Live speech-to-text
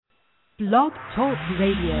Blog Talk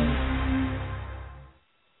Radio.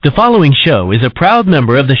 The following show is a proud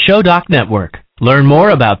member of the ShowDoc Network. Learn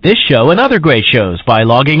more about this show and other great shows by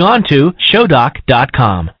logging on to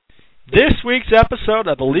ShowDoc.com. This week's episode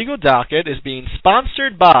of the Legal Docket is being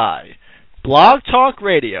sponsored by Blog Talk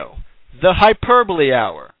Radio, the Hyperbole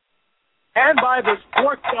Hour, and by the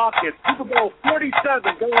Sports Docket, Super Bowl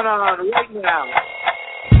 47 going on right now.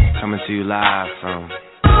 Coming to you live from...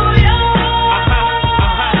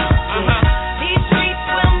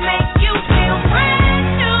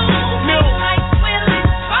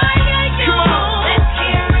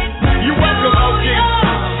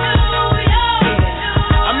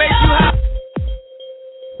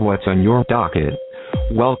 What's on your docket?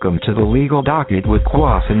 Welcome to the Legal Docket with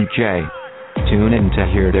Kwassman and Jay. Tune in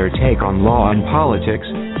to hear their take on law and politics,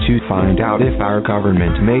 to find out if our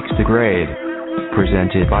government makes the grade.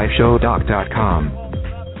 Presented by ShowDoc.com.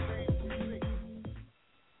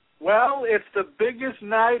 Well, it's the biggest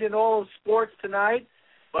night in all of sports tonight,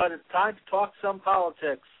 but it's time to talk some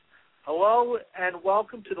politics. Hello and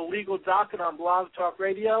welcome to the Legal Docket on Blog Talk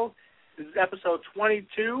Radio. This is episode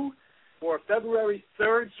 22. For February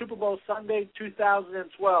 3rd, Super Bowl Sunday,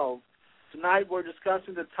 2012. Tonight we're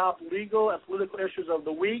discussing the top legal and political issues of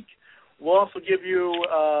the week. We'll also give you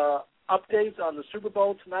updates on the Super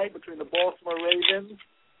Bowl tonight between the Baltimore Ravens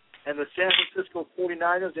and the San Francisco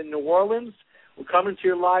 49ers in New Orleans. We're coming to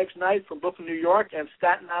you live tonight from Brooklyn, New York and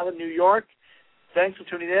Staten Island, New York. Thanks for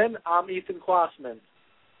tuning in. I'm Ethan Kwassman.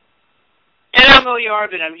 And I'm Ilya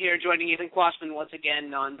Arbit. I'm here joining Ethan Kwassman once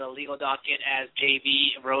again on the Legal Docket as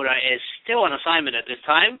JB Rhoda is still on assignment at this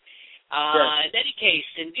time. Yes. In any case,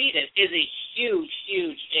 indeed, it is a huge,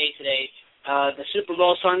 huge day today. The Super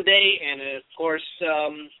Bowl Sunday, and of course,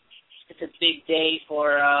 it's a big day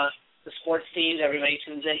for the sports teams. Everybody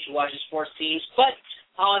tunes in to watch the sports teams. But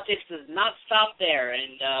politics does not stop there,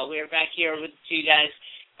 and we're back here with you guys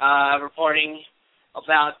reporting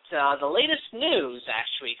about the latest news,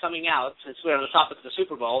 actually, coming out, since we're on the topic of the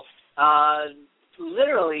Super Bowl.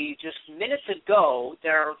 Literally, just minutes ago,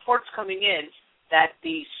 there are reports coming in that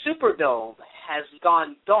the Superdome has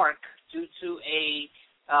gone dark due to a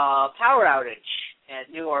power outage at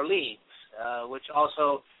New Orleans, which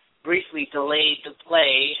also briefly delayed the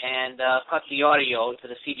play and cut the audio to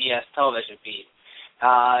the CBS television feed.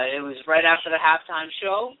 It was right after the halftime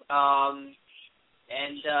show,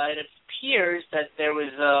 and it appears that there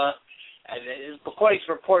was, according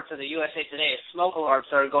to reports of the USA Today, a smoke alarm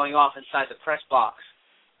started going off inside the press box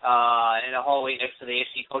in a hallway next to the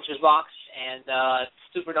AFC coaches box, and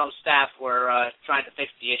Superdome staff were trying to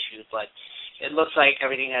fix the issue, but it looks like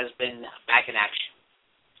everything has been back in action.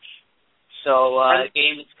 So the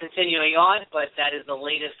game is continuing on, but that is the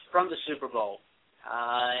latest from the Super Bowl.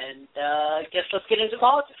 And I guess let's get into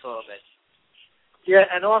politics a little bit. Yeah,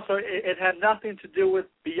 and also it had nothing to do with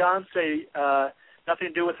Beyonce, nothing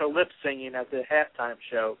to do with her lip singing at the halftime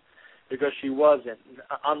show, because she wasn't,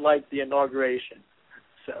 unlike the inauguration.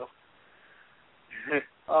 So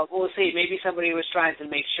we'll see. Maybe somebody was trying to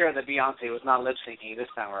make sure that Beyonce was not lip syncing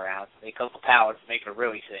this time around. They took the power to make her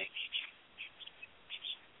really sing.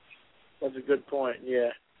 That's a good point.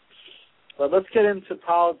 Yeah. But let's get into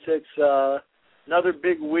politics. Another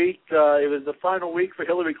big week. It was the final week for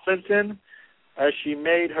Hillary Clinton, as she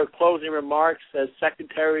made her closing remarks as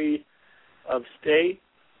Secretary of State.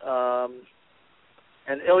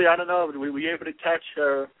 And Ilya, I don't know, were you able to catch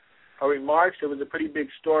her remarks? It was a pretty big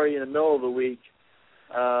story in the middle of the week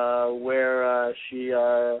where she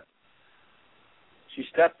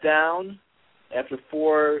stepped down after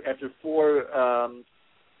four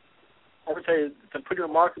I would say some pretty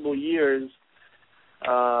remarkable years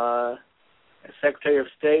as Secretary of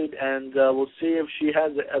State, and we'll see if she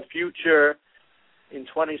has a future in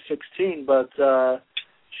 2016, but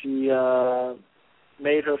she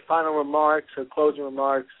made her final remarks, her closing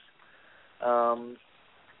remarks,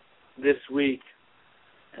 this week,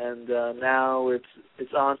 and now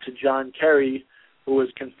it's on to John Kerry, who was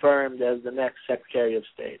confirmed as the next Secretary of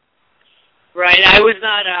State. Right, I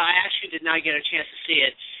actually did not get a chance to see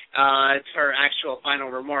it. It's her actual final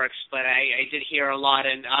remarks, but I did hear a lot,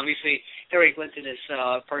 and obviously Hillary Clinton is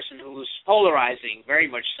a person who's polarizing, very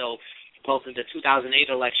much so, both in the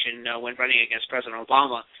 2008 election when running against President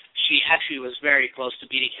Obama. She actually was very close to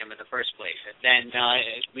beating him in the first place. And then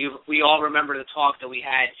we all remember the talk that we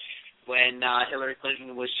had when Hillary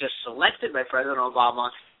Clinton was just selected by President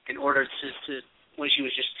Obama in order to when she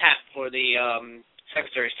was just tapped for the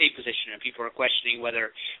Secretary of State position, and people were questioning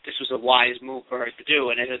whether this was a wise move for her to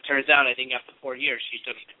do. And as it turns out, I think after 4 years, she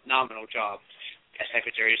did a phenomenal job as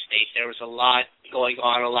Secretary of State. There was a lot going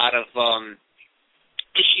on, a lot of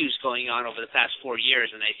issues going on over the past 4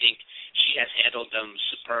 years, and I think she has handled them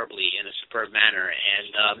superbly in a superb manner.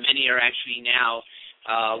 And many are actually now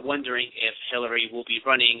wondering if Hillary will be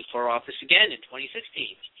running for office again in 2016.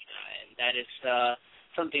 And that is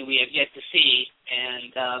something we have yet to see.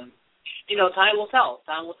 And, time will tell.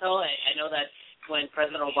 Time will tell. I know that when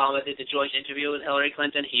President Obama did the joint interview with Hillary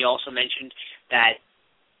Clinton, he also mentioned that,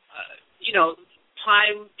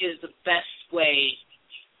 time is the best way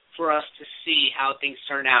for us to see how things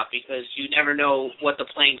turn out, because you never know what the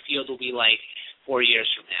playing field will be like 4 years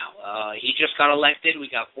from now. He just got elected. We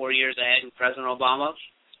got 4 years ahead with President Obama.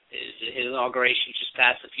 His inauguration just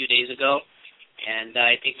passed a few days ago. And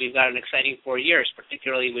I think we've got an exciting 4 years,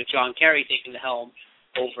 particularly with John Kerry taking the helm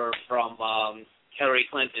over from Hillary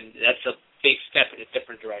Clinton. That's a big step in a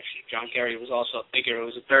different direction. John Kerry was also a figure who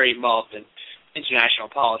was very involved in international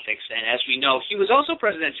politics. And as we know, he was also a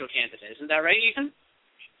presidential candidate. Isn't that right, Ethan?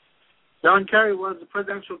 John Kerry was the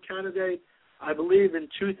presidential candidate, I believe, in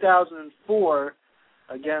 2004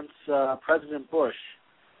 against President Bush.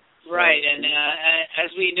 Right, and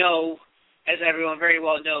as we know, as everyone very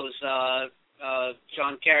well knows,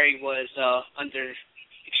 John Kerry was under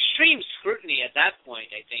extreme scrutiny at that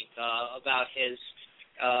point, I think, about his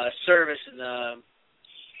service in the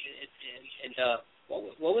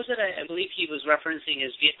what was it? I believe he was referencing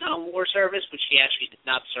his Vietnam War service, which he actually did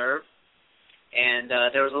not serve. And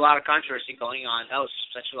there was a lot of controversy going on. That was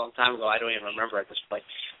such a long time ago, I don't even remember at this point.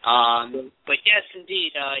 But yes,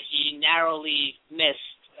 indeed, he narrowly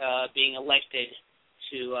missed being elected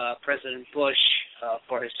to President Bush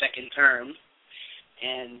for his second term.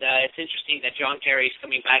 And it's interesting that John Kerry is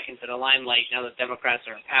coming back into the limelight now that Democrats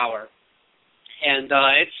are in power. And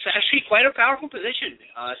it's actually quite a powerful position.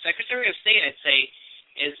 Secretary of State, I'd say,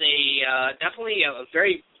 is definitely a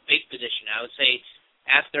very big position. I would say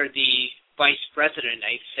after the Vice President,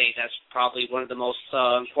 I'd say that's probably one of the most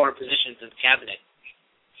important positions in the cabinet.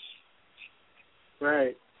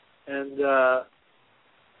 Right, and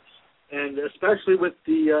especially with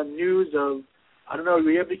the news of, I don't know, were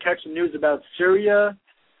you able to catch the news about Syria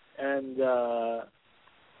and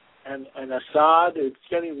Assad? It's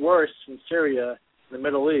getting worse in Syria, in the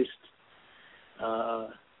Middle East.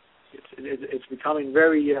 It's becoming a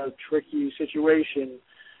very tricky situation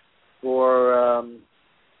for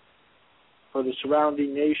the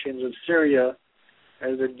surrounding nations of Syria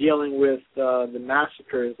as they're dealing with the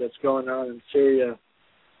massacres that's going on in Syria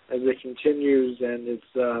as it continues, and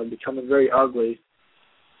it's becoming very ugly.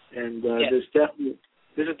 And this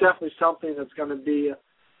is definitely something that's going to be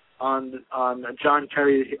on John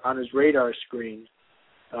Kerry on his radar screen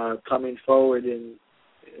coming forward in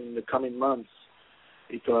the coming months,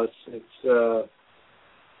 because it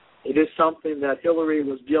is something that Hillary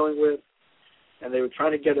was dealing with. And they were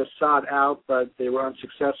trying to get Assad out, but they were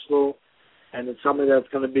unsuccessful. And it's something that's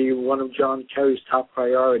going to be one of John Kerry's top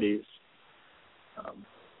priorities.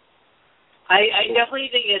 I definitely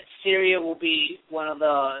think that Syria will be one of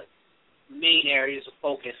the main areas of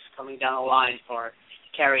focus coming down the line for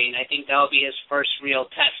Kerry. And I think that will be his first real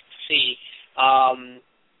test to see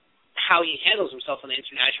how he handles himself on the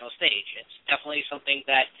international stage. It's definitely something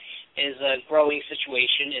that is a growing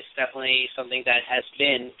situation. It's definitely something that has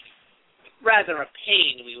been rather a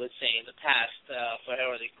pain, we would say, in the past for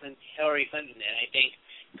Hillary Clinton. And I think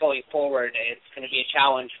going forward, it's going to be a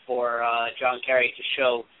challenge for John Kerry to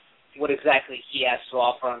show what exactly he has to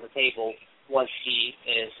offer on the table once he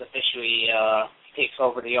is officially takes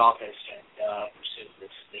over the office and pursues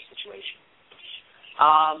this situation.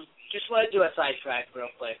 Just want to do a sidetrack real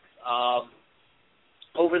quick.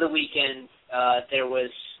 Over the weekend, there was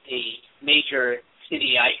a major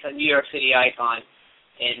city icon, New York City icon,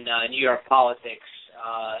 in New York politics.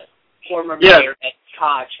 Former Mayor Ed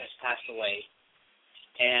Koch has passed away,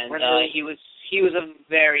 and he was a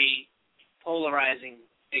very polarizing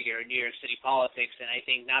figure in New York City politics. And I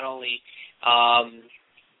think not only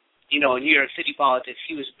in New York City politics,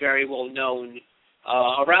 he was very well known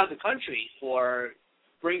around the country for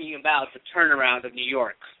bringing about the turnaround of New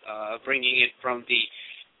York, bringing it from the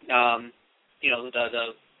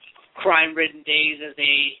crime-ridden days as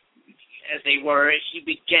they were. He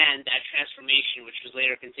began that transformation, which was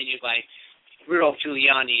later continued by Rudolph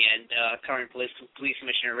Giuliani and current police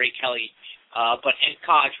commissioner Ray Kelly. But Ed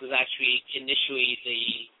Koch was actually initially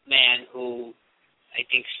the man who I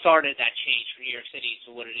think started that change for New York City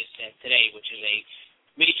to what it is today, which is a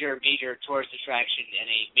major tourist attraction and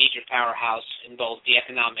a major powerhouse in both the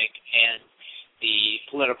economic and the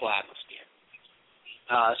political atmosphere.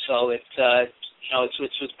 So it's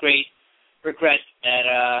with great regret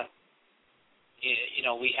that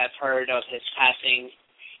we have heard of his passing.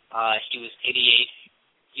 He was 88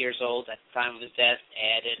 years old at the time of his death,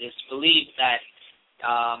 and it is believed that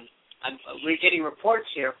we're getting reports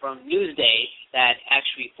here from Newsday that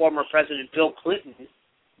actually former President Bill Clinton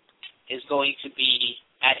is going to be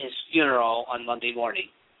at his funeral on Monday morning,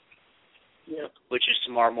 which is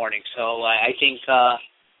tomorrow morning. So I think,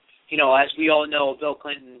 as we all know, Bill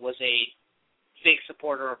Clinton was a big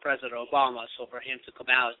supporter of President Obama, so for him to come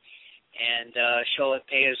out and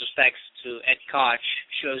pay his respects to Ed Koch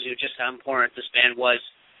shows you just how important this man was,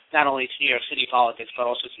 not only to New York City politics, but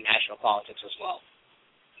also to national politics as well.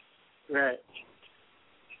 Right.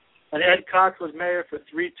 And Ed Koch was mayor for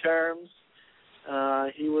 3 terms.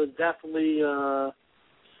 He was definitely a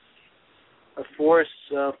force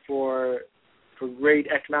for great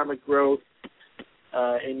economic growth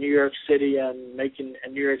in New York City and making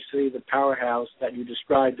New York City the powerhouse that you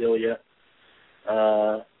described, Ilya.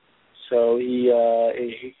 So he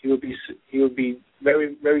would be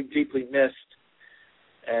very, very deeply missed,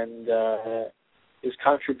 and his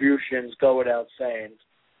contributions go without saying.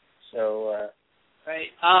 So.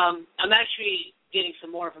 Right. I'm actually getting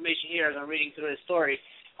some more information here as I'm reading through the story.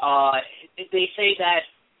 They say that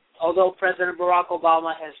although President Barack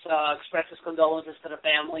Obama has expressed his condolences to the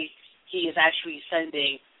family, he is actually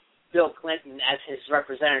sending Bill Clinton as his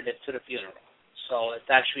representative to the funeral. So it's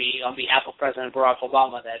actually on behalf of President Barack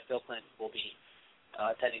Obama that Bill Clinton will be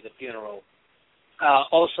attending the funeral.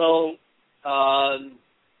 Also,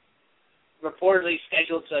 reportedly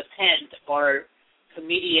scheduled to attend are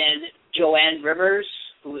comedian Joanne Rivers,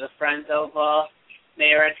 who is a friend of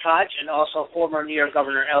Mayor Ed Koch, and also former New York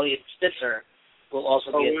Governor Eliot Spitzer will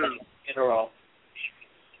also be attending the funeral.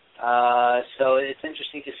 So it's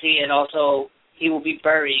interesting to see. And also, he will be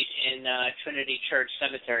buried in Trinity Church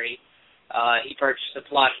Cemetery. He purchased the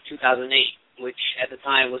plot in 2008, which at the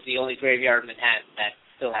time was the only graveyard in Manhattan that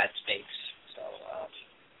still had space. So,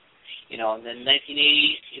 in the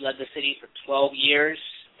 1980s, he led the city for 12 years,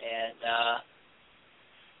 and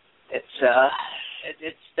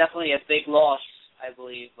it's definitely a big loss, I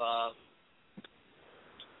believe,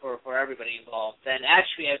 for everybody involved. And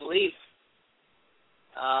actually, I believe,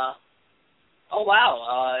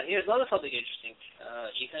 here's another something interesting.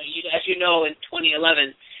 As you know, in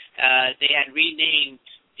 2011, they had renamed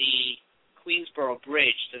the Queensboro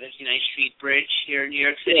Bridge, the 59th Street Bridge here in New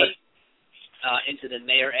York City, into the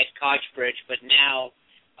Mayor Ed Koch Bridge. But now,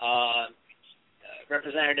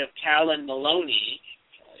 Representative Carolyn Maloney,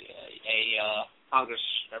 a Congress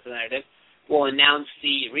representative, will announce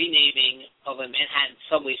the renaming of a Manhattan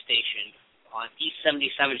subway station on East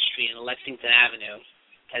 77th Street and Lexington Avenue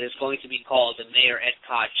that is going to be called the Mayor Ed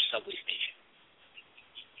Koch subway station.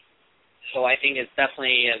 So I think it's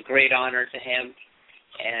definitely a great honor to him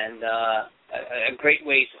and a great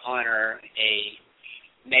way to honor a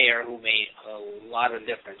mayor who made a lot of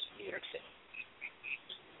difference in New York City.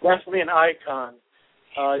 Definitely an icon.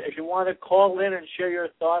 If you want to call in and share your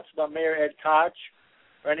thoughts about Mayor Ed Koch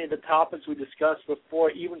or any of the topics we discussed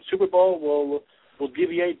before, even Super Bowl, we'll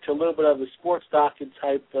deviate to a little bit of a sports docket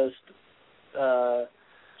type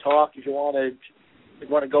talk. If you want to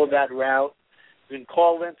go that route, you can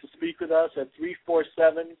call in to speak with us at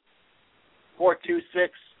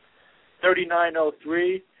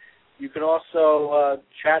 347-426-3903. You can also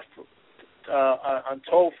chat on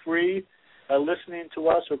toll free. Listening to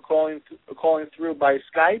us or calling through by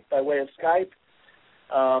Skype, by way of Skype.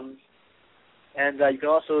 And you can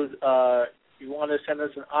also, if you want to send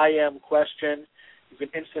us an IM question, you can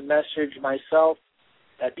instant message myself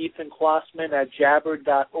at Ethan Kwassman at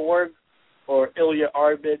jabber.org or Ilya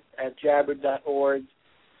Arbit at jabber.org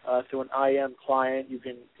through an IM client. You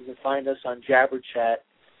can find us on Jabber Chat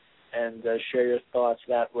and share your thoughts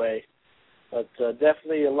that way. But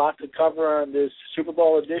definitely a lot to cover on this Super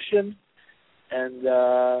Bowl edition. And,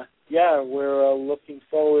 we're looking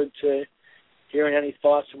forward to hearing any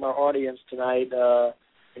thoughts from our audience tonight. I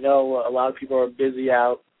know a lot of people are busy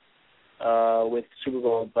out with Super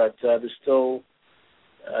Bowl, but there's still,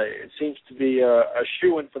 it seems to be a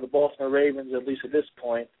shoo-in for the Baltimore Ravens, at least at this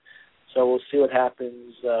point. So we'll see what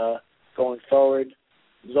happens going forward.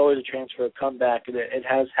 There's always a chance for a comeback. It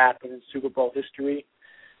has happened in Super Bowl history,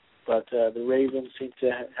 but the Ravens seem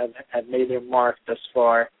to have made their mark thus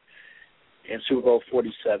far in Super Bowl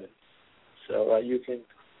 47. So you can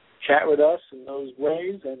chat with us in those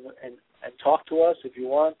ways and talk to us if you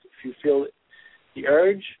want, if you feel the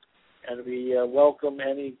urge, and we welcome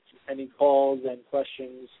any calls and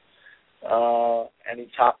questions, any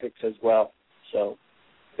topics as well. So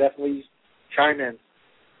definitely chime in.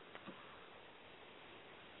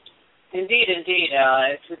 Indeed.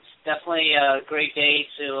 It's definitely a great day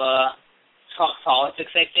to talk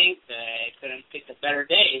politics, I think. I couldn't pick a better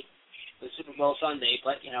day with Super Bowl Sunday,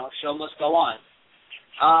 but, show must go on.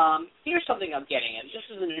 Here's something I'm getting at. This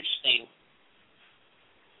is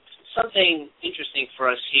something interesting for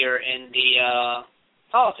us here in the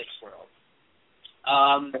politics world.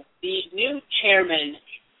 The new chairman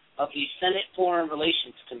of the Senate Foreign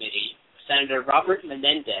Relations Committee, Senator Robert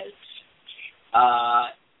Menendez,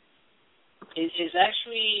 is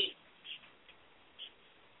actually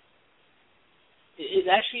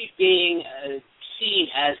being seen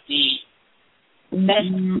as the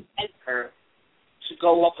best senator to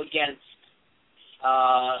go up against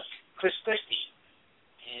Chris Christie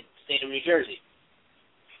in the state of New Jersey.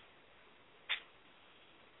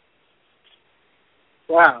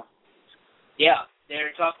 Wow. Yeah,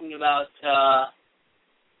 they're talking about,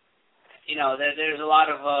 there's a lot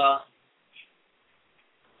of,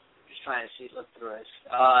 just trying to look through this.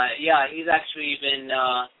 He's actually been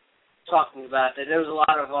talking about that. There was a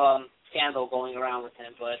lot of scandal going around with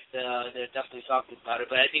him, but they're definitely talking about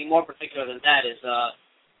it. But I think more particular than that is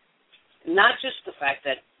not just the fact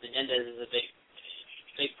that Menendez is a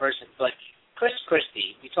big person, but Chris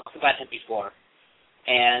Christie. We talked about him before,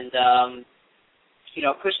 and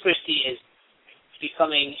Chris Christie is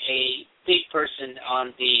becoming a big person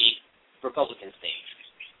on the Republican stage.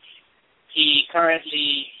 He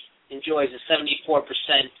currently enjoys a 74%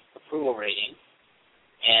 approval rating,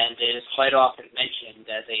 and is quite often mentioned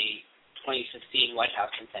as a 2016 White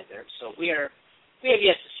House contender. So we have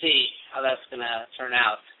yet to see how that's going to turn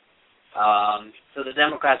out. So the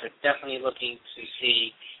Democrats are definitely looking to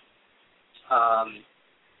see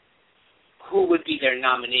who would be their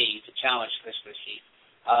nominee to challenge Chris Christie.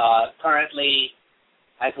 Currently,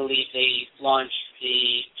 I believe they launched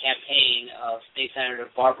the campaign of State Senator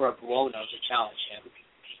Barbara Buono to challenge him.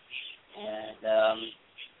 And,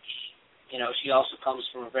 she also comes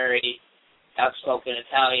from a very outspoken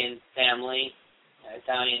Italian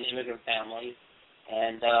immigrant family.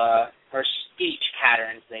 And her speech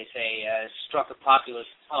patterns, they say, struck a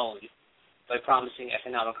populist tone by promising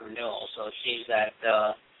economic renewal. So it seems that,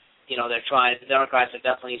 the Democrats are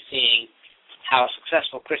definitely seeing how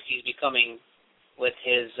successful Christie's becoming with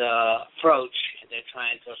his approach, and they're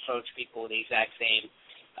trying to approach people with the exact same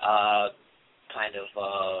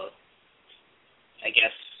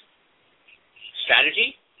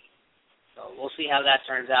strategy. So we'll see how that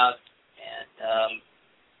turns out, and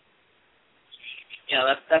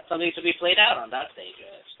that's something to be played out on that stage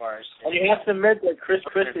as far as. And you have to admit that Chris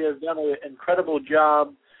Christie has done an incredible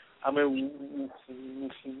job. I mean,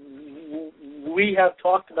 we have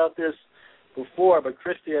talked about this before, but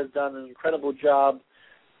Christie has done an incredible job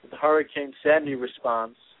with the Hurricane Sandy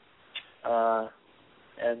response,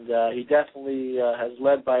 and he definitely has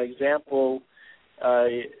led by example.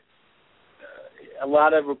 A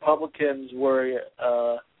lot of Republicans were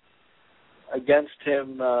against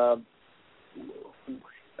him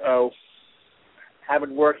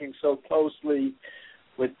having working so closely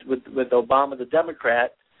with Obama, the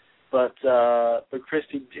Democrat, but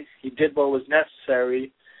Christie, he did what was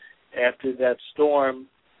necessary after that storm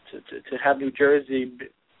to have New Jersey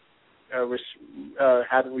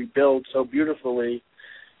having rebuild so beautifully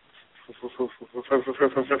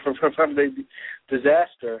from the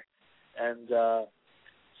disaster. And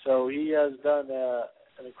so he has done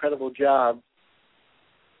an incredible job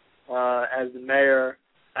as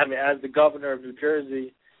the governor of New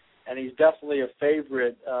Jersey, and he's definitely a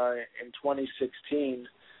favorite in 2016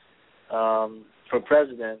 for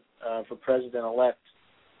president-elect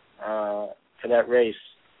for that race.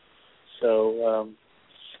 So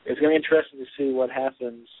it's going to be interesting to see what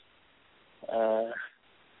happens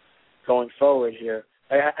going forward here.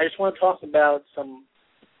 I just want to talk about some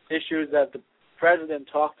issues that the president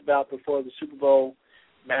talked about before the Super Bowl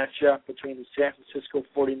matchup between the San Francisco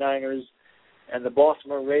 49ers and the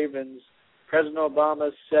Baltimore Ravens. President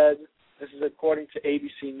Obama said, this is according to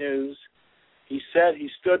ABC News, he said he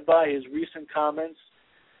stood by his recent comments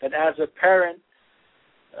that as a parent,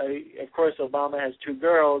 of course Obama has two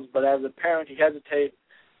girls, but as a parent he hesitated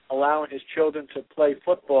allowing his children to play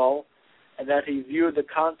football, and that he viewed the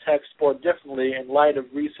contact sport differently in light of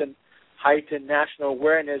recent heightened national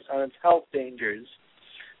awareness on its health dangers.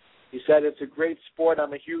 He said, it's a great sport,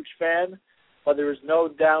 I'm a huge fan, but there is no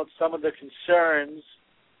doubt some of the concerns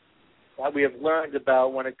that we have learned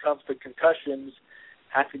about when it comes to concussions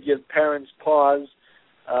have to give parents pause.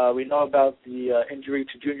 We know about the injury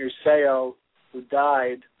to Junior Seau, who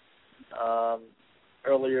died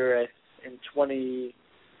earlier in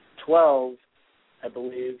 2012, I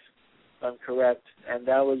believe, if I'm correct, and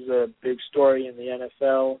that was a big story in the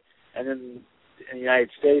NFL and in the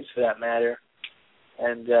United States, for that matter,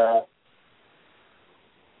 and that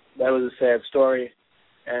was a sad story.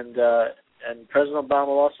 And President Obama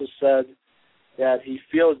also said that he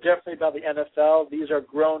feels differently about the NFL. These are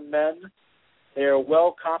grown men. They are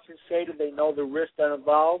well compensated. They know the risks that are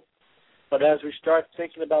involved. But as we start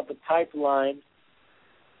thinking about the pipeline,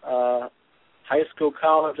 high school,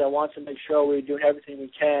 college, I want to make sure we're doing everything we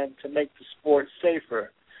can to make the sport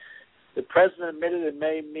safer. The president admitted it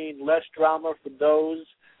may mean less drama for those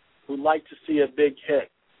who like to see a big hit.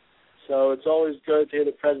 So it's always good to hear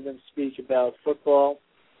the president speak about football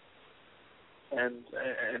and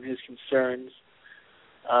his concerns.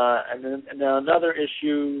 And then another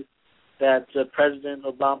issue that President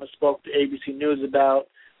Obama spoke to ABC News about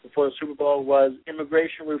before the Super Bowl was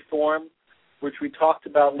immigration reform, which we talked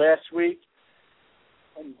about last week,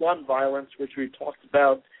 and gun violence, which we talked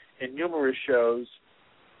about in numerous shows.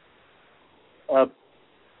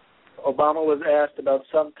 Obama was asked about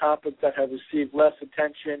some topics that have received less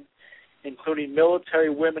attention, including military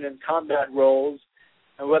women in combat roles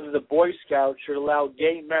and whether the Boy Scouts should allow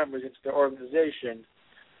gay members into their organization.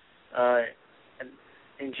 And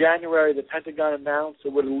in January, the Pentagon announced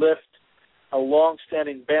it would lift a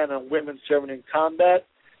long-standing ban on women serving in combat.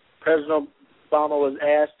 President Obama was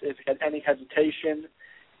asked if he had any hesitation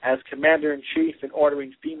as commander-in-chief in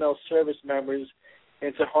ordering female service members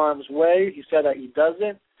into harm's way. He said that he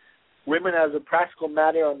doesn't. Women, as a practical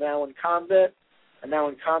matter, are now in combat.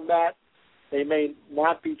 They may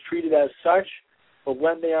not be treated as such, but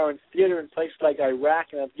when they are in theater in places like Iraq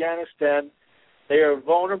and Afghanistan, they are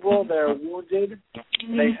vulnerable, they are wounded,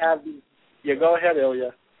 they have... Yeah, go ahead,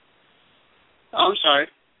 Ilya. Oh, I'm sorry.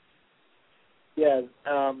 Yeah,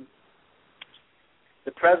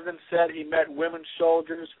 the president said he met women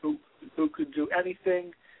soldiers who could do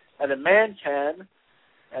anything that a man can,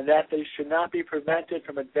 and that they should not be prevented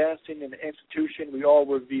from advancing in an institution we all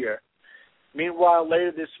revere. Meanwhile,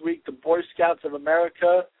 later this week, the Boy Scouts of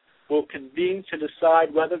America will convene to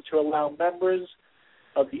decide whether to allow members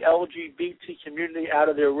of the LGBT community out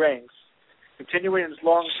of their ranks. Continuing his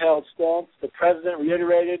long-held stance, the president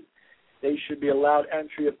reiterated they should be allowed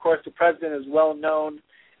entry. Of course, the president is well known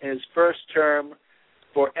in his first term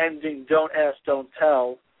for ending Don't Ask, Don't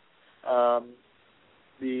Tell.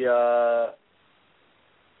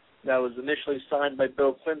 That was initially signed by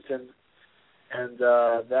Bill Clinton, and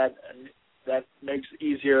that makes it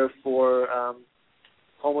easier for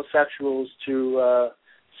homosexuals to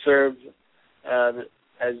serve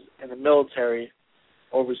as in the military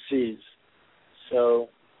overseas. So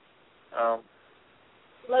I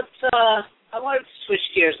wanted to switch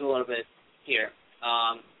gears a little bit here.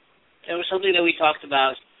 There was something that we talked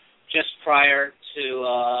about just prior to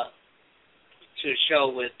the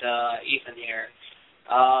show with Ethan here.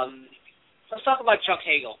 Let's talk about Chuck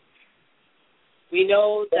Hagel. We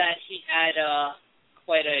know that he had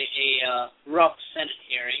quite a rough Senate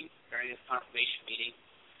hearing during his confirmation meeting,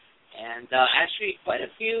 and actually quite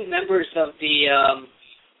a few members of the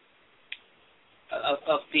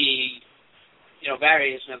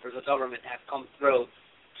various members of government have come through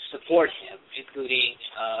to support him, including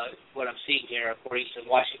what I'm seeing here, according to the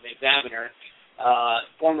Washington Examiner,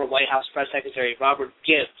 former White House Press Secretary Robert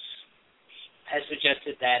Gibbs has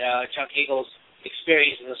suggested that Chuck Hagel's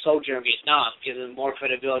experience as a soldier in Vietnam gives him more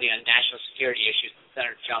credibility on national security issues than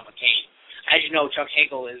Senator John McCain. As you know, Chuck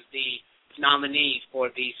Hagel is the nominee for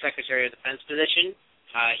the Secretary of Defense position.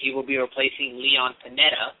 He will be replacing Leon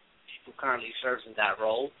Panetta, who currently serves in that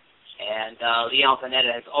role. And Leon Panetta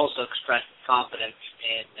has also expressed confidence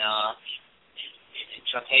in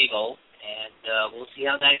Chuck Hagel, and we'll see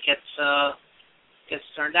how that gets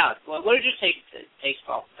turned out. What did you take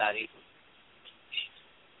off that, Ethan?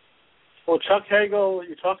 Well, Chuck Hagel,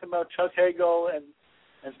 you're talking about Chuck Hagel and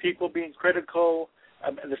people being critical,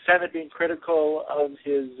 and the Senate being critical of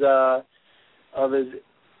his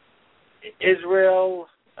Israel,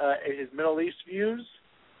 his Middle East views.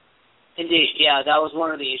 Indeed, yeah, that was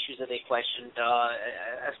one of the issues that they questioned,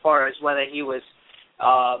 as far as whether he was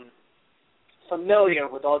familiar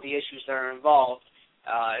with all the issues that are involved,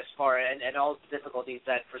 and all the difficulties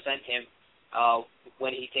that present him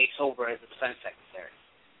when he takes over as the defense secretary.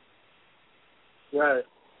 Right,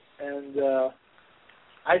 and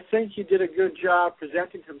I think he did a good job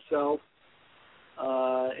presenting himself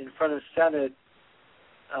in front of the Senate,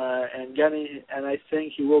 and I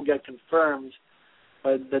think he will get confirmed.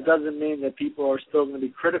 But that doesn't mean that people are still going to be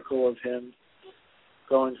critical of him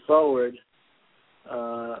going forward.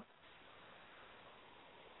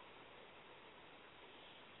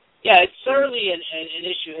 Yeah, it's certainly an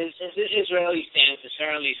issue. His Israeli stance is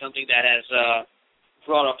certainly something that has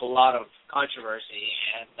brought up a lot of controversy,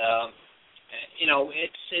 and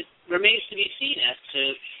it remains to be seen as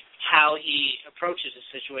to how he approaches the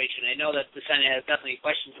situation. I know that the Senate has definitely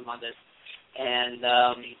questioned him on this, and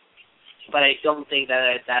but I don't think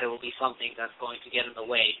that it will be something that's going to get in the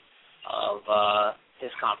way of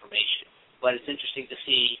his confirmation. But it's interesting to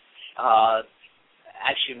see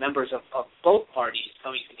actually members of both parties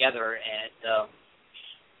coming together and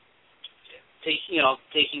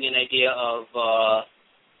taking an idea of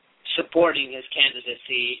supporting his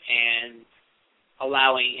candidacy and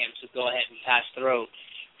allowing him to go ahead and pass through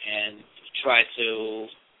and try to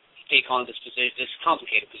take on this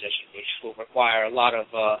complicated position, which will require a lot of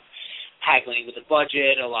haggling with the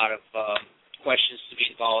budget, a lot of questions to be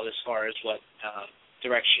involved as far as what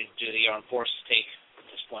direction do the armed forces take from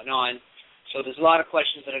this point on. So there's a lot of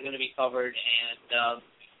questions that are going to be covered, and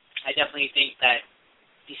I definitely think that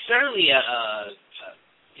he's certainly a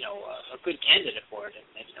good candidate for it.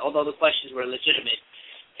 And although the questions were legitimate,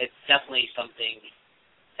 it's definitely something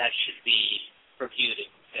that should be reviewed and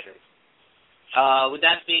considered. With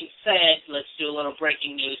that being said, let's do a little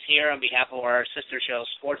breaking news here on behalf of our sister show,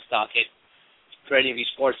 Sports Docket. For any of you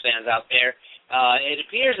sports fans out there, it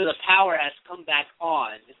appears that the power has come back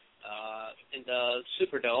on in the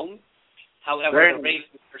Superdome. However, the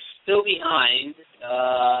Ravens are still behind.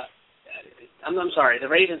 I'm sorry, the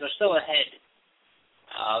Ravens are still ahead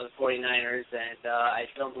of the 49ers, and I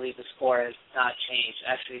don't believe the score has not changed.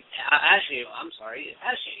 Actually, I'm sorry, it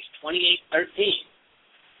has changed. 28-13.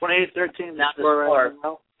 28-13. Not the score.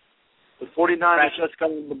 The 49ers just got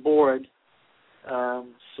on the board.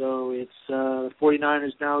 So it's the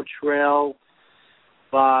 49ers now trail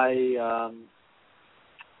by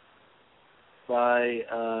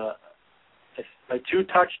 2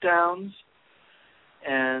 touchdowns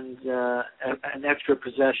and an extra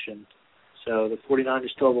possession. So the 49ers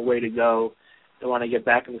still have a way to go. They want to get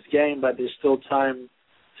back in this game, but there's still plenty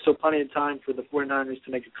of time for the 49ers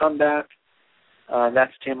to make a comeback.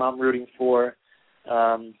 That's the team I'm rooting for.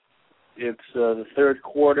 It's the third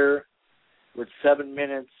quarter with 7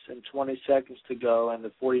 minutes and 20 seconds to go, and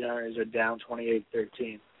the 49ers are down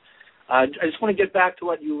 28-13. I just want to get back to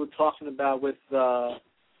what you were talking about with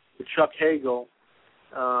Chuck Hagel.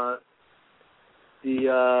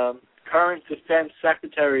 The current Defense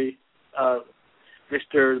Secretary,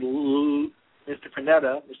 Mr. Leon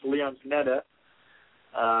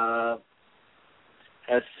Panetta,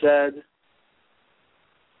 has said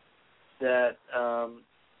that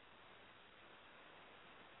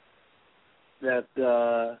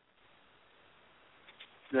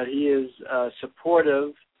that he is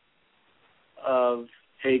supportive of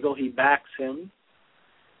Hagel. He backs him,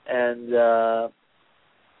 and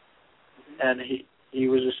he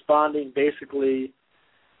was responding basically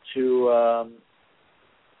to.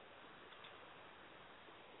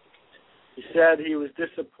 He said he was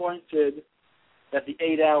disappointed that the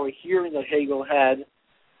 8-hour hearing that Hagel had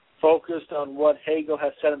focused on what Hagel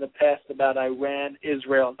has said in the past about Iran,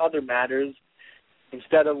 Israel, and other matters,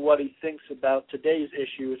 instead of what he thinks about today's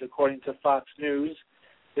issues, according to Fox News.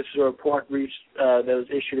 This is a report that was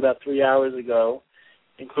issued about 3 hours ago,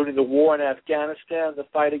 including the war in Afghanistan, the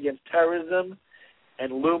fight against terrorism,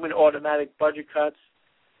 and looming automatic budget cuts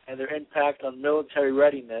and their impact on military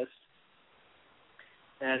readiness.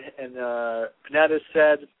 And Panetta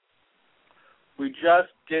said, "We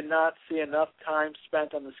just did not see enough time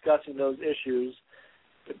spent on discussing those issues."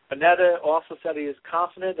 Panetta also said he is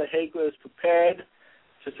confident that Hagel is prepared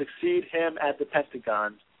to succeed him at the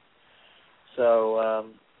Pentagon.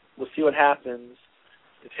 So we'll see what happens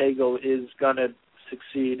if Hagel is going to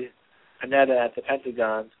succeed Panetta at the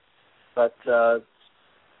Pentagon. But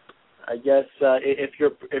I guess if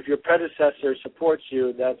your predecessor supports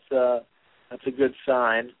you, that's a good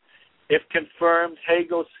sign. If confirmed,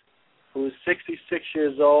 Hagel, who is 66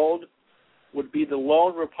 years old, would be the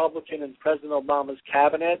lone Republican in President Obama's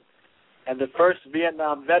cabinet, and the first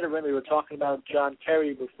Vietnam veteran. We were talking about John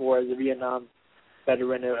Kerry before as a Vietnam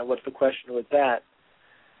veteran, and what's the question with that?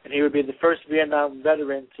 And he would be the first Vietnam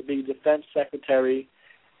veteran to be defense secretary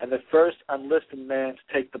and the first enlisted man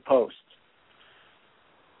to take the post.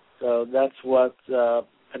 So that's what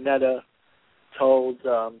Panetta told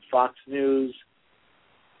Fox News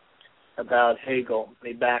about Hagel, and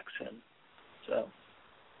he backs him. So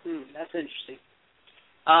that's interesting.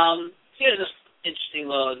 Here's this interesting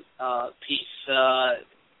little piece.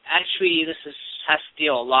 Actually, this has to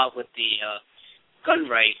deal a lot with the gun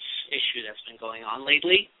rights issue that's been going on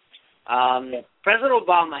lately. President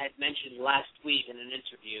Obama had mentioned last week in an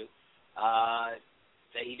interview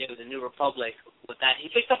that he did with the New Republic, with that he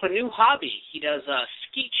picked up a new hobby. He does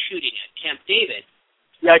skeet shooting at Camp David.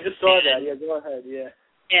 Yeah, I just saw that. Yeah, go ahead. Yeah.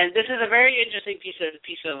 And this is a very interesting piece of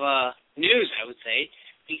news, I would say,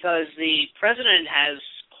 because the president has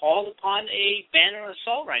called upon a ban on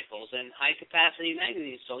assault rifles and high-capacity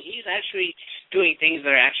magazines. So he's actually doing things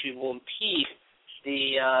that actually will impede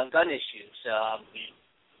the gun issues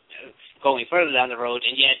going further down the road,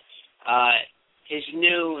 and yet his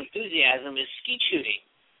new enthusiasm is skeet shooting.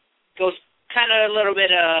 Goes kind of a little bit,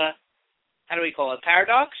 how do we call it,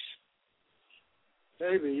 paradox?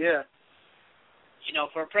 Maybe, yeah. You know,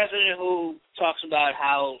 for a president who talks about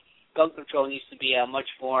how gun control needs to be a much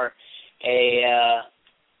more evident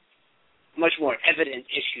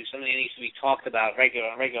issue, something that needs to be talked about on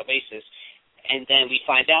a regular basis, and then we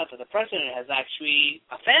find out that the president is actually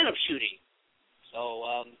a fan of shooting. So,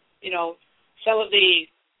 some of the,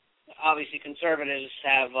 obviously, conservatives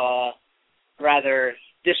have rather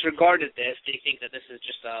disregarded this. They think that this is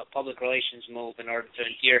just a public relations move in order to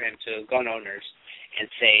endear him to gun owners and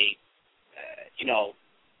say,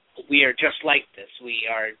 we are just like this. We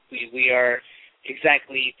are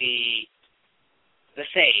exactly the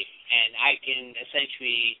same, and I can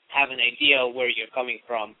essentially have an idea where you're coming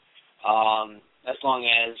from, as long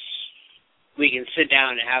as we can sit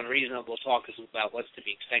down and have reasonable talks about what's to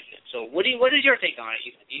be expected. So what is your take on it,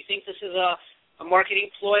 Ethan? Do you think this is a marketing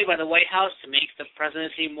ploy by the White House to make the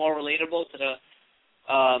presidency more relatable to the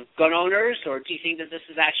gun owners, or do you think that this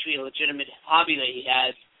is actually a legitimate hobby that he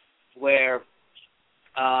has where,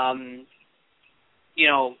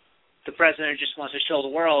 the president just wants to show the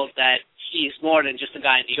world that he's more than just a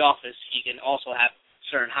guy in the office. He can also have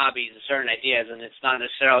certain hobbies and certain ideas, and it's not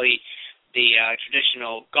necessarily the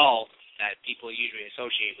traditional golf that people usually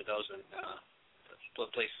associate with those in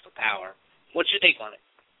places of power. What's your take on it?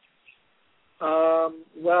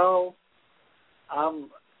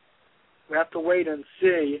 We have to wait and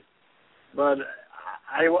see, but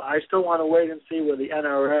I still want to wait and see what the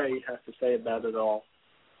NRA has to say about it all,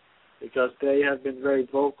 because they have been very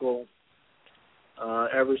vocal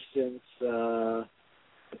ever since the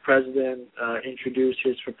president introduced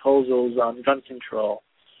his proposals on gun control.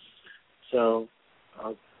 So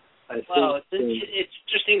I think... Well, it's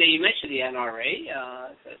interesting that you mentioned the NRA.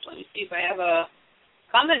 Let me see if I have a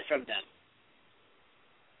comment from them.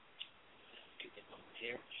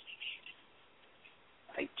 Here.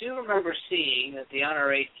 I do remember seeing that the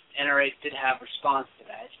NRA did have a response to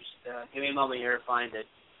that. Just give me a moment here to find it.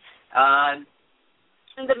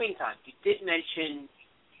 In the meantime, you did mention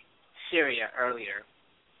Syria earlier,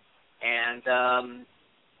 and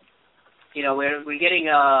we're getting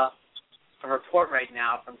a report right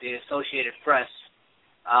now from the Associated Press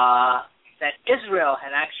that the Israel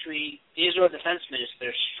Defense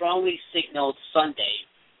Minister strongly signaled Sunday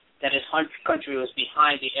that his country was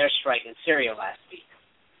behind the airstrike in Syria last week.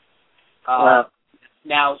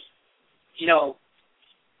 Now,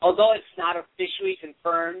 although it's not officially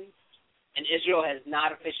confirmed, and Israel has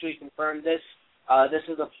not officially confirmed this, this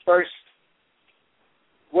is the first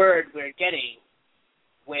word we're getting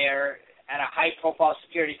where, at a high-profile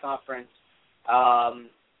security conference,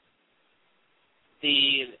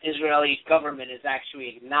 the Israeli government is actually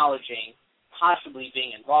acknowledging possibly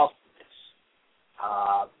being involved in this.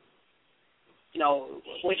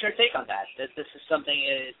 What's your take on that? That this is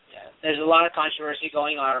something, there's a lot of controversy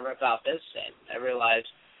going on about this, and I realize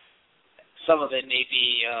some of it may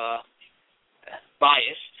be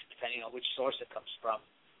biased, depending on which source it comes from.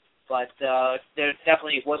 But there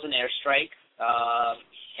definitely was an airstrike,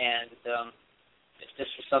 and if this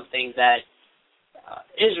is something that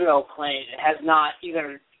Israel claims has not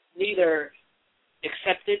neither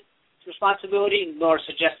accepted responsibility nor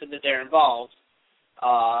suggested that they're involved,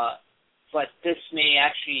 but this may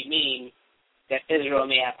actually mean that Israel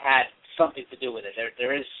may have had something to do with it.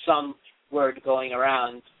 There is some word going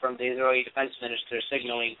around from the Israeli defense minister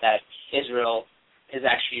signaling that Israel is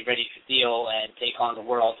actually ready to deal and take on the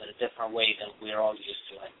world in a different way than we're all used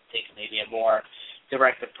to, and take maybe a more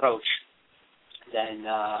direct approach than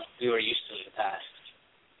we were used to in the past.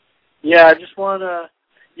 Yeah, I just want to,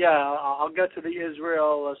 I'll get to the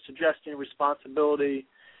Israel suggesting responsibility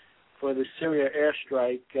for the Syria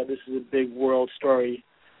airstrike. This is a big world story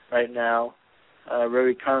right now, a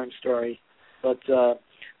very current story. But I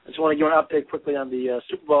just want to give an update quickly on the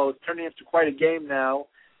Super Bowl. It's turning into quite a game now.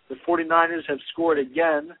 The 49ers have scored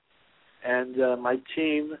again, and my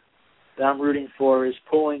team that I'm rooting for is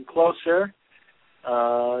pulling closer.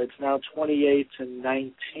 It's now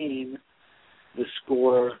 28-19. The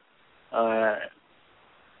score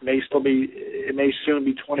may soon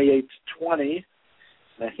be 28-20.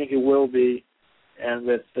 And I think it will be. And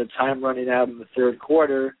with the time running out in the third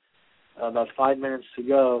quarter, about 5 minutes to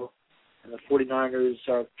go, and the 49ers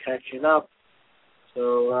are catching up.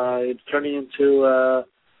 So it's turning into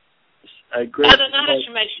Now that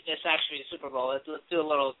you mentioned this, actually, the Super Bowl, let's do a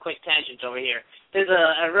little quick tangent over here. There's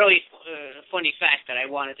a really funny fact that I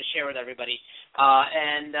wanted to share with everybody,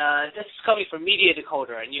 and this is coming from Media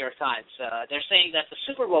Decoder at New York Times. They're saying that the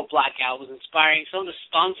Super Bowl blackout was inspiring some of the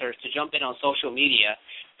sponsors to jump in on social media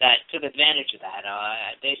that took advantage of that.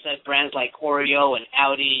 They said brands like Oreo and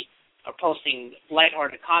Audi are posting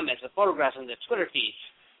lighthearted comments and photographs on their Twitter feeds,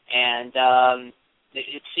 and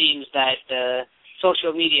it seems that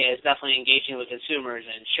social media is definitely engaging with consumers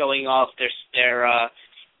and showing off their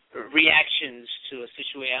reactions to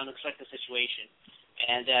an unexpected situation.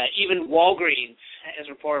 And even Walgreens has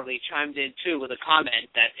reportedly chimed in, too, with a comment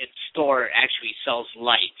that its store actually sells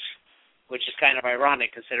lights, which is kind of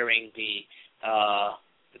ironic considering the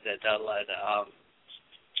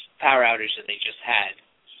power outage that they just had.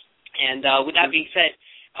 And with that being said,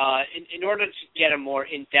 in order to get a more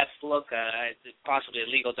in-depth look, possibly a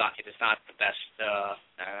Legal Docket is not the best,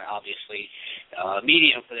 obviously,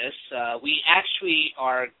 medium for this. We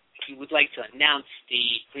would like to announce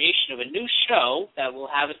the creation of a new show that will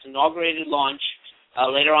have its inaugurated launch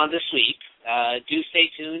later on this week. Do stay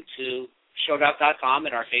tuned to showdoc.com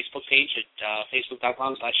and our Facebook page at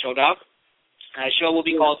facebook.com/showdoc. The show will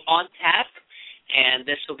be called On Tap, and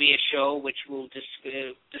this will be a show which will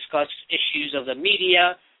discuss issues of the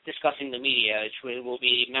media, discussing the media, which will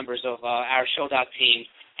be members of our ShowDoc team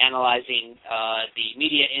analyzing the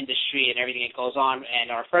media industry and everything that goes on.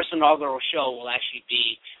 And our first inaugural show will actually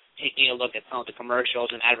be taking a look at some of the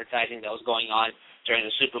commercials and advertising that was going on during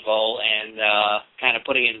the Super Bowl and kind of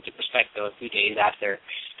putting it into perspective a few days after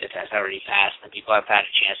this has already passed and people have had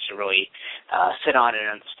a chance to really sit on it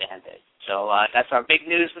and understand it. So that's our big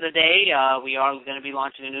news for the day. We are going to be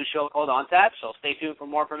launching a new show called On Tap, so stay tuned for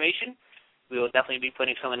more information. We will definitely be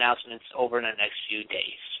putting some announcements over in the next few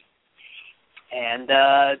days. And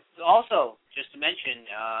also, just to mention,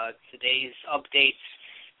 today's updates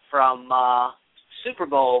from Super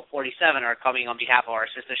Bowl 47 are coming on behalf of our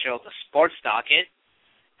sister show, the Sports Docket,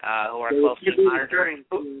 who are closely monitoring.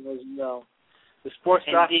 As you know. The Sports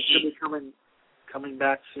Docket should be coming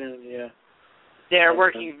back soon, yeah. They're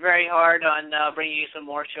working very hard on bringing you some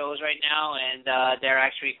more shows right now, and they're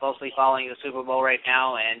actually closely following the Super Bowl right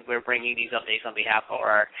now, and we're bringing these updates on behalf of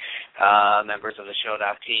our members of the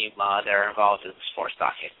ShowDoc team that are involved in the Sports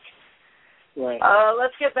Docket. Right.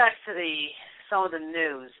 Let's get back to some of the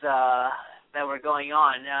news that were going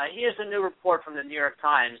on. Here's a new report from the New York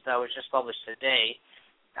Times that was just published today.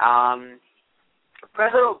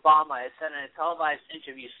 President Obama has said in a televised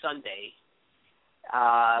interview Sunday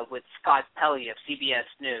with Scott Pelley of CBS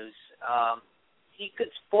News, he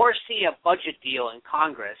could foresee a budget deal in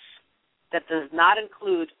Congress that does not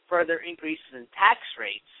include further increases in tax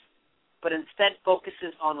rates, but instead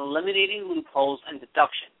focuses on eliminating loopholes and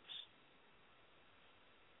deductions.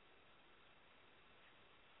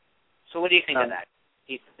 So what do you think of that?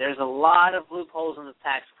 There's a lot of loopholes in the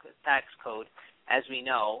tax code, as we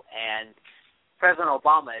know, and President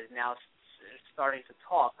Obama is now starting to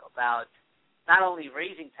talk about not only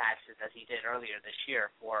raising taxes, as he did earlier this year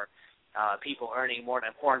for people earning more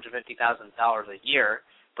than $450,000 a year,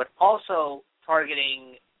 but also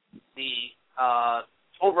targeting the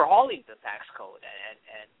overhauling the tax code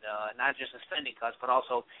and not just the spending cuts, but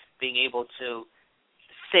also being able to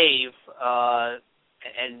save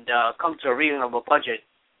and come to a reasonable budget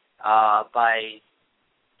by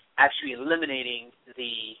actually eliminating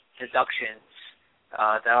the deductions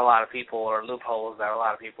that a lot of people, or loopholes that a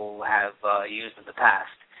lot of people have used in the past.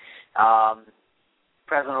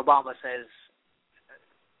 President Obama says,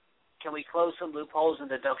 can we close some loopholes and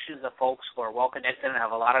deductions that folks who are well-connected and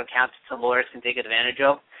have a lot of accountants and lawyers can take advantage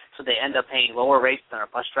of, so they end up paying lower rates than a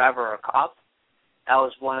bus driver or a cop? That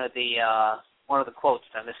was one of the quotes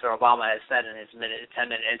that Mr. Obama has said in his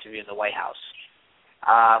 10-minute interview in the White House.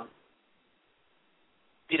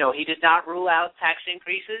 He did not rule out tax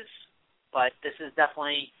increases, but this is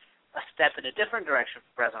definitely a step in a different direction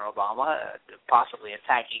for President Obama, possibly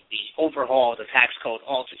attacking the overhaul of the tax code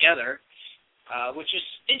altogether, which is,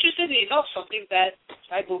 interestingly enough, something that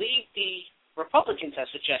I believe the Republicans have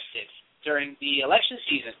suggested during the election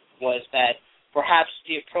season, was that perhaps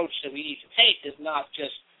the approach that we need to take is not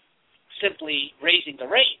just simply raising the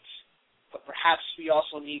rates, but perhaps we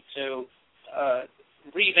also need to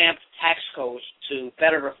revamp the tax codes to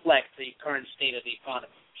better reflect the current state of the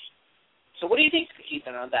economy. So what do you think,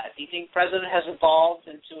 Ethan, on that? Do you think the President has evolved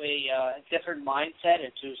into a different mindset,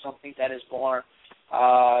 into something that is more,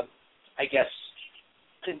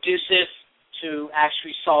 conducive to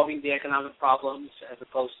actually solving the economic problems as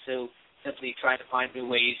opposed to simply trying to find new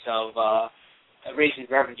ways of raising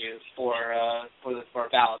revenue for a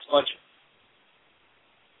balanced budget?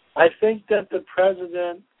 I think that the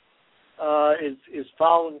president is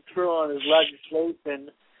following through on his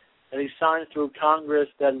legislation that he signed through Congress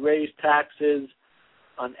that raised taxes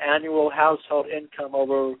on annual household income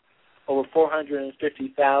over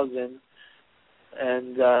 $450,000,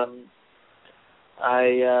 and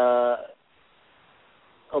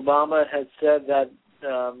Obama had said that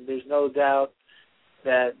there's no doubt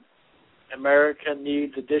that America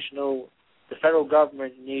needs the federal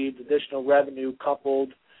government needs additional revenue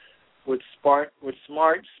coupled with smart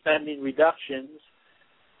spending reductions,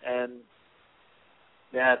 and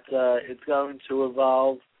that it's going to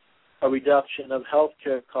involve a reduction of health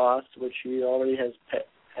care costs, which he already has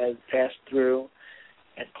passed through,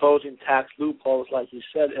 and closing tax loopholes, like you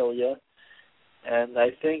said, Ilya. And I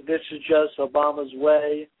think this is just Obama's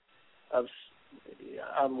way of,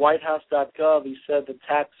 on WhiteHouse.gov, he said the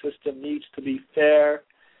tax system needs to be fair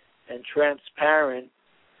and transparent.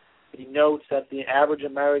 He notes that the average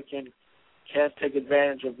American can't take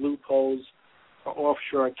advantage of loopholes or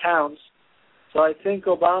offshore accounts. So I think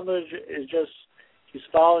Obama he's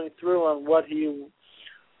following through on what he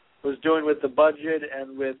was doing with the budget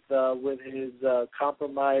and with his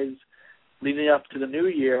compromise leading up to the new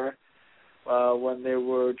year when they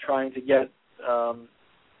were trying to get a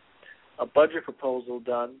budget proposal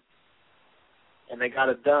done, and they got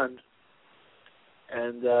it done.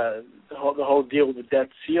 And the whole deal with the debt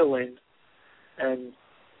ceiling, and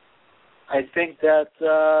I think that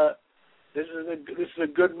this is a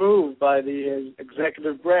good move by the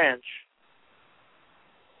executive branch,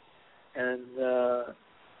 and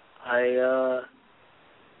I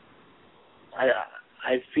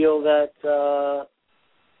feel that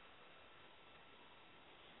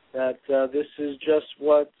this is just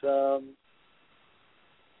what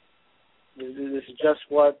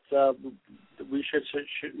we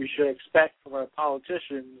should expect from our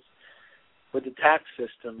politicians with the tax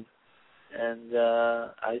system, and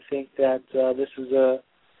I think that this is a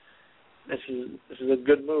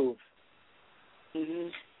good move. Mm-hmm.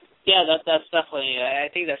 Yeah, that's definitely. I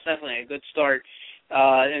think that's definitely a good start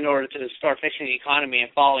in order to start fixing the economy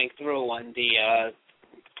and following through on the.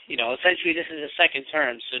 Essentially this is his second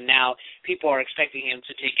term, so now people are expecting him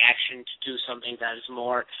to take action to do something that is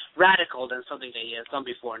more radical than something that he has done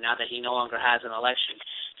before, now that he no longer has an election.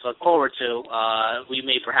 So look forward to, we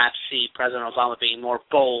may perhaps see President Obama being more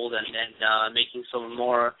bold and making some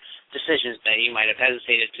more decisions that he might have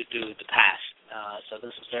hesitated to do in the past. So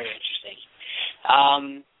this is very interesting.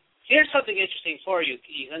 Here's something interesting for you,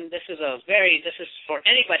 Ethan. This is for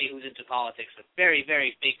anybody who's into politics, a very,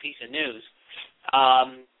 very big piece of news.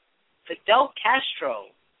 Fidel Castro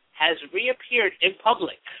has reappeared in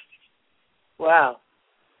public. Wow.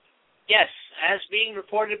 Yes, as being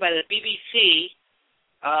reported by the BBC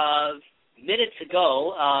minutes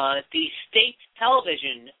ago, the state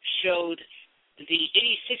television showed the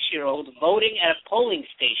 86-year-old voting at a polling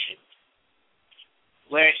station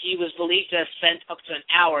where he was believed to have spent up to an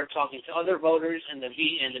hour talking to other voters and the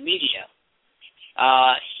media.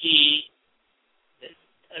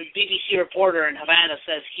 A BBC reporter in Havana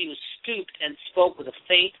says he was stooped and spoke with a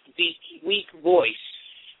faint, weak voice.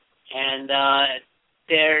 And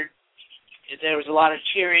there was a lot of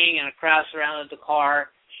cheering and a crowd surrounded the car.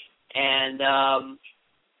 And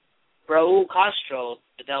Raul Castro,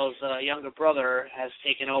 Fidel's younger brother, has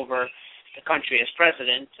taken over the country as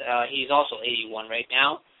president. He's also 81 right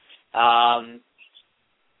now.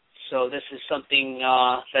 So this is something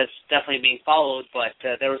that's definitely being followed. But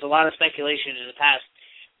there was a lot of speculation in the past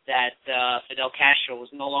that Fidel Castro was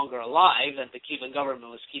no longer alive and the Cuban government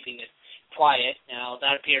was keeping it quiet. Now,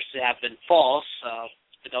 that appears to have been false.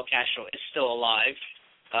 Fidel Castro is still alive.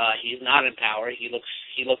 He's not in power. He looked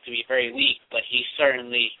to be very weak, but he's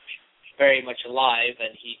certainly very much alive,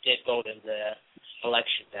 and he did vote in the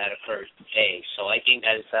election that occurred today. So I think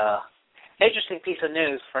that is an interesting piece of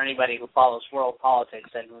news for anybody who follows world politics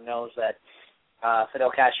and who knows that Fidel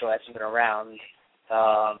Castro hasn't been around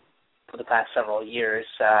for the past several years,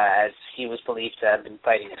 as he was believed to have been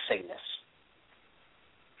fighting a sickness.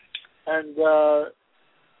 And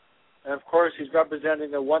of course, he's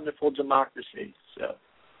representing a wonderful democracy. So,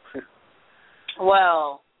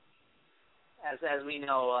 well, as we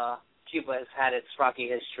know, Cuba has had its rocky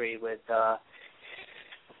history with the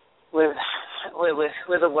world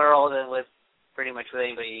and with pretty much with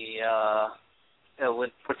anybody,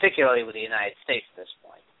 particularly with the United States at this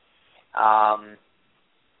point.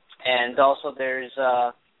 And also there's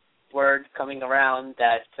word coming around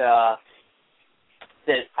that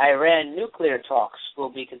Iran nuclear talks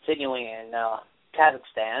will be continuing in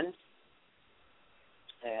Kazakhstan.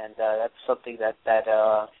 And that's something that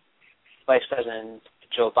Vice President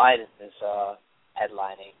Joe Biden is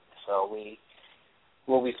headlining. So we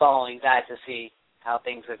will be following that to see how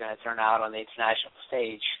things are going to turn out on the international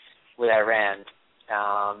stage with Iran.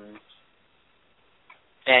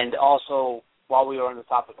 And also, while we were on the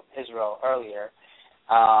topic of Israel earlier,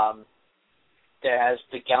 there has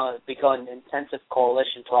begun intensive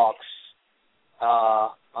coalition talks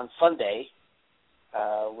on Sunday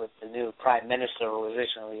with the new prime minister who was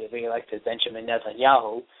recently re-elected, Benjamin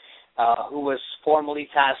Netanyahu, who was formally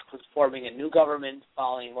tasked with forming a new government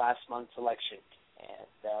following last month's election. And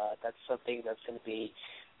that's something that's going to be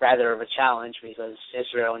rather of a challenge because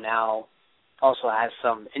Israel now also has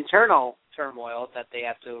some internal turmoil that they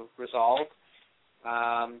have to resolve,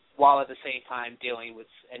 while at the same time dealing with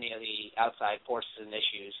any of the outside forces and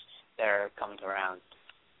issues that are coming around.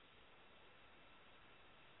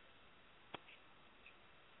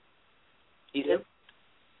 Ethan?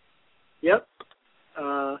 Yep.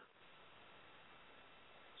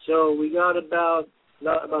 So we got about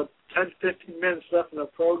 10, 15 minutes left in the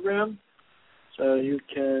program, so you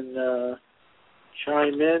can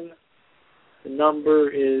chime in. The number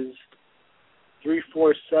is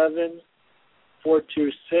 347-426-3903.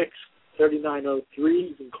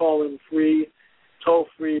 You can call in free,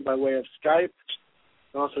 toll-free by way of Skype.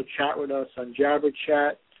 You can also chat with us on Jabber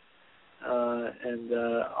Chat and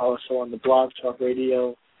also on the Blog Talk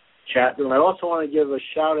Radio chat room. I also want to give a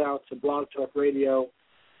shout-out to Blog Talk Radio.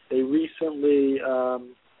 They recently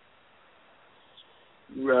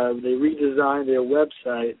they redesigned their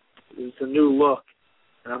website. It's a new look,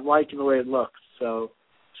 and I'm liking the way it looks. So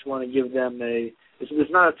just want to give them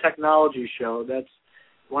it's not a technology show.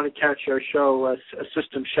 Want to catch our show, a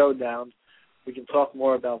System Showdown. We can talk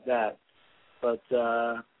more about that. But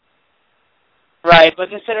right, but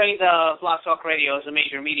considering the Blog Talk Radio is a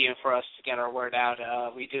major medium for us to get our word out,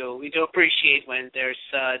 we do appreciate when there's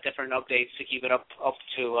different updates to keep it up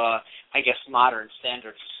to I guess modern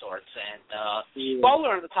standards of sorts. And while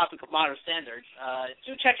we're on the topic of modern standards,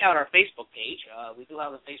 do check out our Facebook page. We do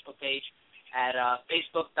have a Facebook page at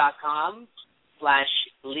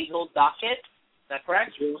facebook.com/Legal Docket. Is that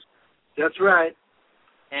correct? That's right.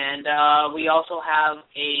 And we also have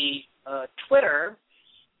a Twitter.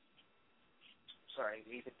 Sorry,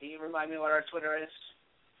 can you remind me what our Twitter is?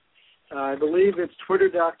 I believe it's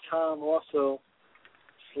twitter.com also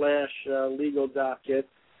 /Legal Docket.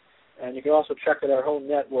 And you can also check out our whole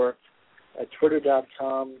network at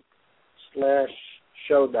twitter.com/Showdoc,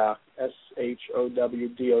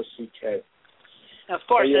 SHOWDOCK. Of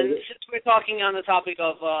course, and since we're talking on the topic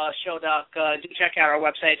of Showdoc, do check out our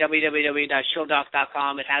website,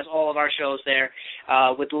 www.showdoc.com. It has all of our shows there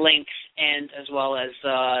with links and as well as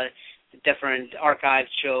different archived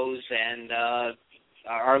shows and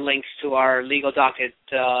our links to our Legal Docket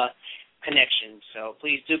connections. So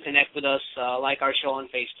please do connect with us, like our show on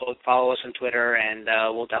Facebook, follow us on Twitter, and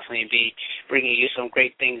we'll definitely be bringing you some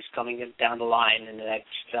great things coming down the line in the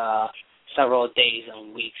next several days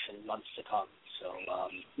and weeks and months to come. So,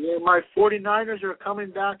 my 49ers are coming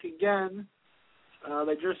back again.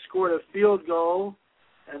 They just scored a field goal,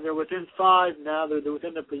 and they're within 5 now. They're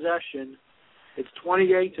within the possession. It's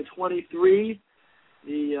 28-23.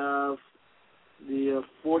 The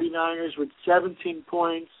 49ers with 17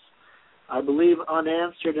 points, I believe,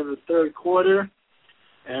 unanswered in the third quarter,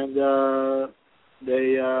 and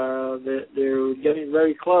they're getting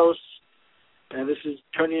very close. And this is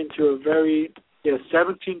turning into a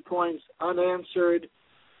 17 points unanswered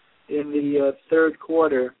in the third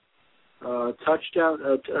quarter. Touchdown,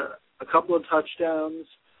 a couple of touchdowns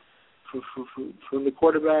from the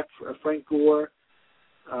quarterback, Frank Gore,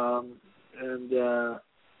 and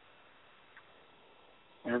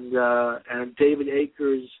David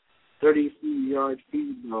Akers' 33-yard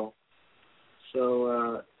field goal.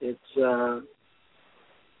 So it's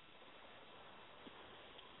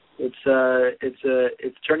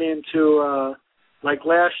turning into like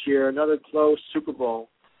last year, another close Super Bowl.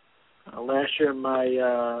 Last year,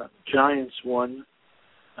 my Giants won.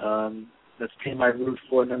 That's the team I root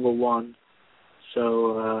for, number 1.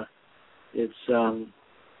 So it's.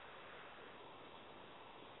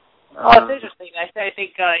 It's interesting. I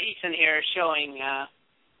think Ethan here is showing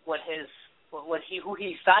who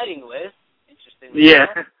he's siding with. Interestingly,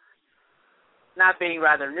 yeah. Not being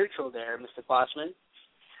rather neutral there, Mr. Kwassman.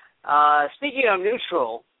 Speaking of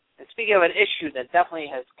neutral, and speaking of an issue that definitely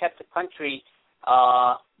has kept the country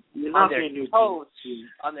on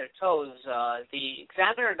their toes, the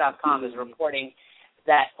Examiner.com is reporting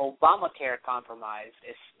that Obamacare compromise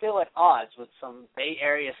is still at odds with some Bay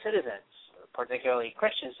Area citizens, particularly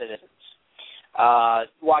Christian citizens.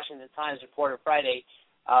 Washington Times reported Friday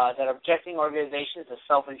that objecting organizations to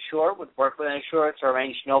self-insure would work with an insurer to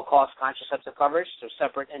arrange no-cost contraceptive coverage through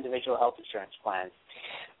separate individual health insurance plans.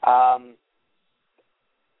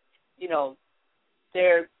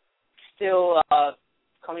 They're still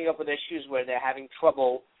coming up with issues where they're having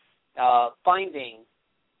trouble finding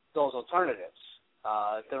those alternatives.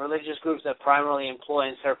 The religious groups that primarily employ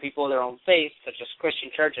and serve people of their own faith, such as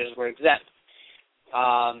Christian churches, were exempt.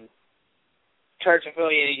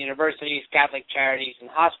 Church-affiliated universities, Catholic charities, and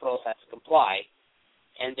hospitals have to comply,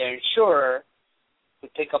 and their insurer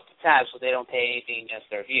would pick up the tab so they don't pay anything against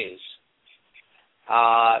their views.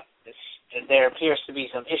 There appears to be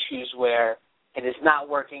some issues where it is not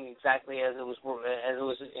working exactly as it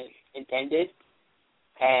was intended,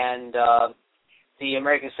 and the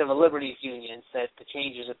American Civil Liberties Union said the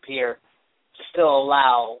changes appear to still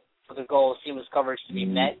allow for the goal of seamless coverage to be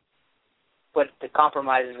met, but the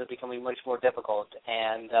compromises are becoming much more difficult.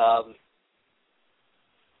 And,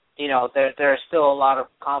 there are still a lot of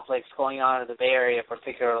conflicts going on in the Bay Area,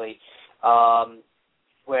 particularly,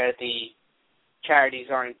 where the charities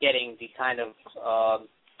aren't getting the kind of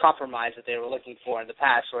compromise that they were looking for in the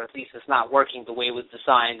past, or at least it's not working the way it was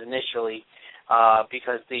designed initially,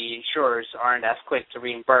 because the insurers aren't as quick to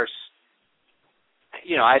reimburse.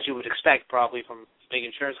 As you would expect probably from big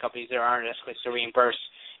insurance companies, they aren't as quick to reimburse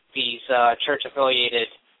these church-affiliated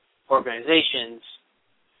organizations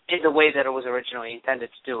in the way that it was originally intended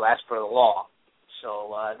to do as per the law.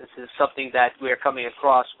 So this is something that we're coming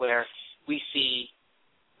across where we see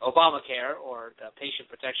Obamacare, or the Patient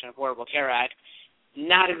Protection Affordable Care Act,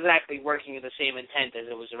 not exactly working in the same intent as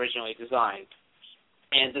it was originally designed.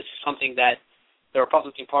 And this is something that the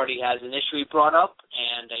Republican Party has initially brought up,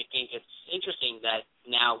 and I think it's interesting that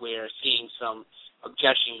now we're seeing some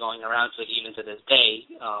objection going around to it even to this day.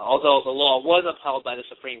 Although the law was upheld by the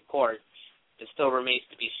Supreme Court, it still remains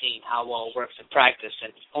to be seen how well it works in practice,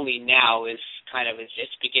 and only now is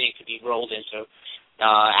it's beginning to be rolled into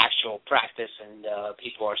actual practice, and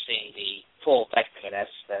people are seeing the full effect of it as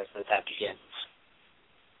that begins.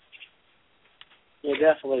 Yeah,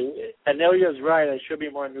 definitely. And Ilya's right. I should be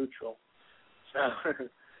more neutral. So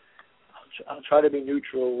I'll try to be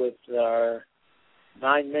neutral with our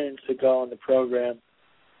 9 minutes to go on the program.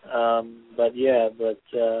 But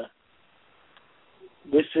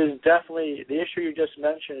this is definitely, the issue you just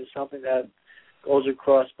mentioned is something that goes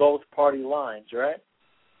across both party lines, right?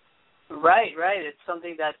 Right. It's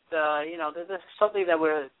something that, this is something that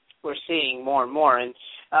we're seeing more and more. And,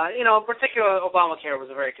 in particular, Obamacare was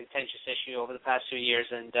a very contentious issue over the past few years.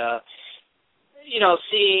 And,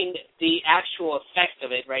 seeing the actual effect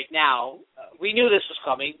of it right now, we knew this was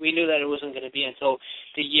coming. We knew that it wasn't going to be until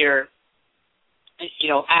the year,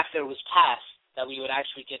 after it was passed, that we would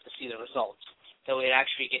actually get to see the results, that we would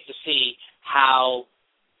actually get to see how,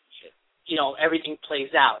 everything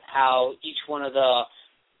plays out, how each one of the,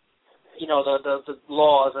 the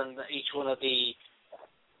laws and each one of the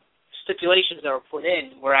stipulations that were put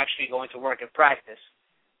in were actually going to work in practice.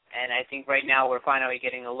 And I think right now we're finally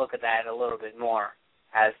getting a look at that a little bit more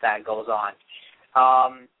as that goes on.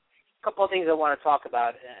 A couple of things I want to talk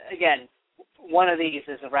about. Again, one of these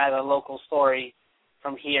is a rather local story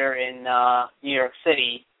from here in New York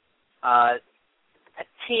City. A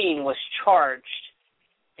teen was charged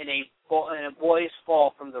in a boy's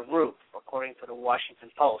fall from the roof, according to the Washington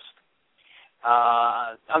Post.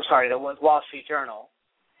 The Wall Street Journal.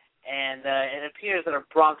 And it appears that a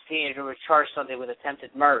Bronx teenager was charged Sunday with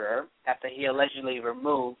attempted murder after he allegedly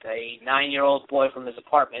removed a 9-year-old boy from his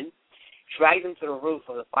apartment, dragged him to the roof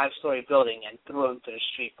of the 5-story building, and threw him to the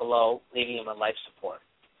street below, leaving him on life support.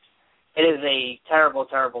 It is a terrible,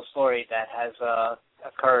 terrible story that has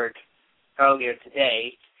occurred earlier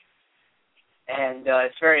today, and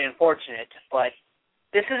it's very unfortunate, but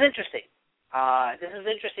this is interesting. This is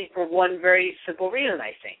interesting for one very simple reason,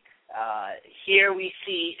 I think. Here we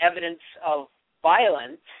see evidence of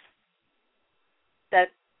violence that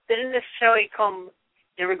didn't necessarily come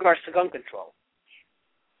in regards to gun control.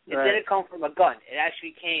 It didn't come from a gun. It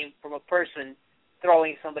actually came from a person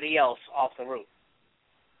throwing somebody else off the roof.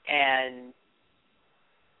 And,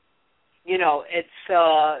 it's,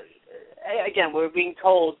 again, we're being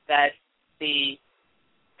told that the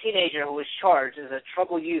teenager who was charged is a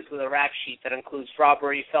troubled youth with a rap sheet that includes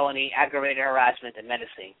robbery, felony, aggravated harassment, and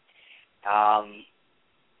menacing.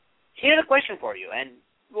 Here's a question for you, and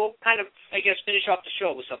we'll kind of, finish off the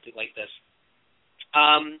show with something like this.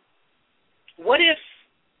 What if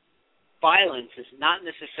violence is not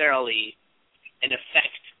necessarily an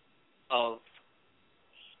effect of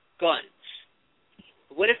guns?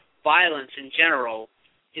 What if violence in general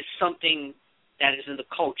is something that is in the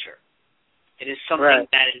culture? It is something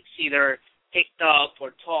that is either picked up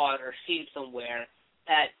or taught or seen somewhere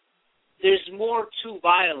that there's more to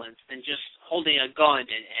violence than just holding a gun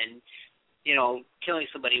and killing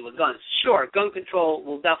somebody with guns. Sure, gun control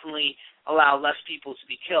will definitely allow less people to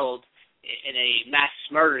be killed in a mass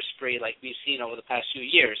murder spree like we've seen over the past few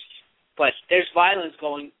years. But there's violence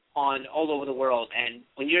going on all over the world, and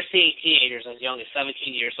when you're seeing teenagers as young as 17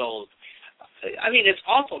 years old, I mean, it's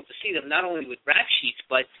awful to see them not only with rap sheets,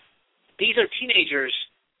 but these are teenagers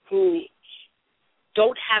who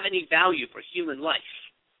don't have any value for human life.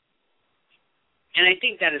 And I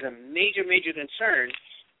think that is a major, major concern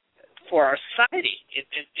for our society. If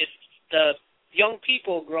the young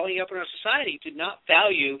people growing up in our society do not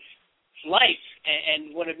value life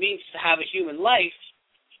and what it means to have a human life,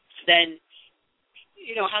 then,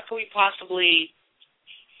 how can we possibly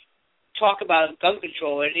talk about gun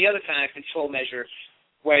control or any other kind of control measure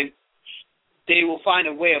when they will find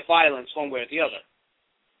a way of violence one way or the other?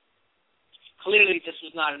 Clearly, this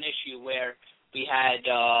was not an issue where we had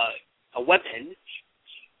a weapon,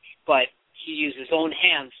 but he used his own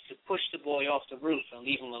hands to push the boy off the roof and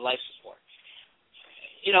leave him on life support.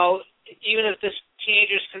 Even if this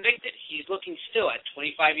teenager is convicted, he's looking still at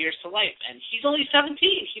 25 years to life, and he's only 17.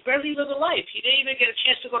 He barely lived a life. He didn't even get a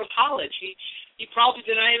chance to go to college. He probably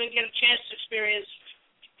did not even get a chance to experience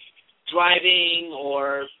driving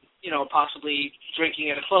or, possibly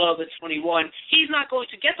drinking at a club at 21. He's not going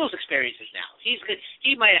to get those experiences now.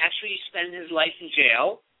 He might actually spend his life in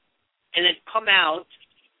jail and then come out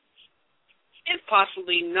and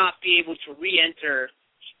possibly not be able to re-enter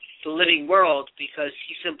the living world because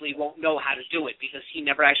he simply won't know how to do it because he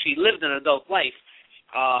never actually lived an adult life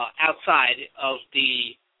outside of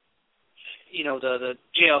the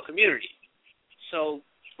jail community. So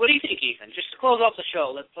what do you think, Ethan? Just to close off the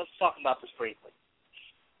show, let's talk about this briefly.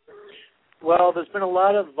 Well, there's been a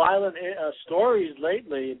lot of violent stories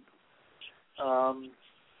lately. A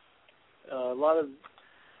lot of,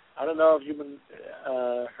 I don't know if you've been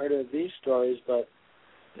heard of these stories, but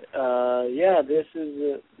this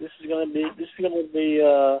is going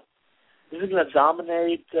to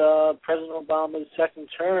dominate President Obama's second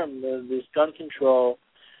term. This gun control.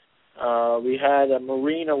 We had a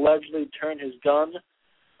Marine allegedly turn his gun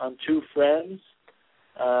on two friends,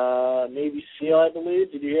 Navy SEAL, I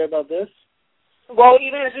believe. Did you hear about this? Well,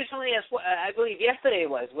 even as recently as, I believe yesterday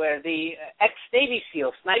was, where the ex-Navy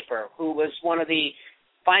SEAL sniper, who was one of the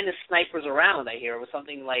finest snipers around, I hear, with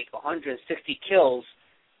something like 160 kills,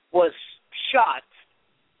 was shot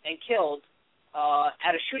and killed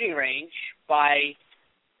at a shooting range by,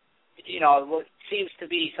 what seems to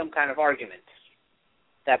be some kind of argument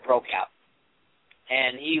that broke out.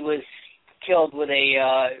 And he was killed with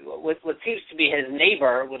with what seems to be his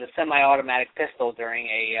neighbor with a semi-automatic pistol during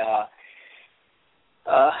a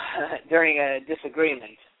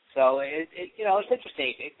disagreement. So it's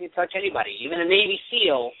interesting. It can touch anybody. Even a Navy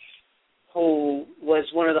SEAL who was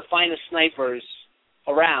one of the finest snipers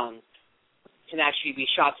around can actually be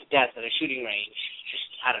shot to death at a shooting range just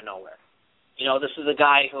out of nowhere. This is a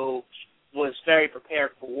guy who was very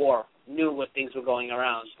prepared for war, knew what things were going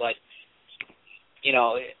around, but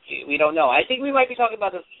we don't know. I think we might be talking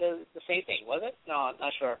about the same thing, was it? No, I'm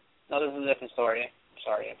not sure. No, this is a different story. I'm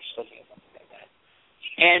sorry, I'm just looking at something like that.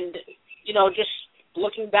 And, just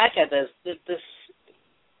looking back at this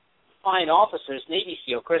fine officer, Navy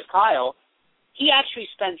SEAL, Chris Kyle, he actually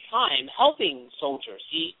spent time helping soldiers.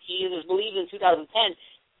 He was believed in 2010,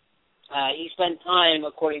 he spent time,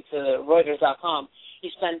 according to Reuters.com, he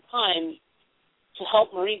spent time to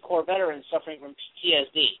help Marine Corps veterans suffering from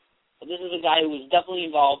PTSD. But this is a guy who was definitely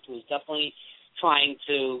involved, who was definitely trying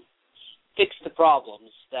to fix the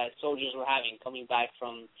problems that soldiers were having coming back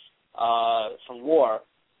from war.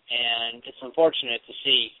 And it's unfortunate to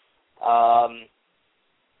see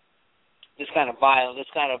this kind of violence, this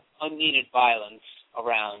kind of unneeded violence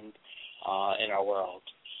around in our world.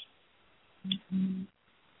 Mm-hmm.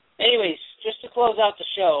 Anyways, just to close out the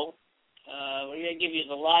show, we're going to give you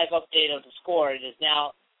the live update of the score. It is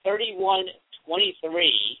now 31-23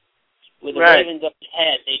 with the Ravens up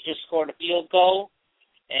ahead. They just scored a field goal,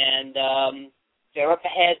 and they're up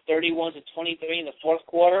ahead 31-23 in the fourth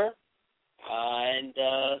quarter. And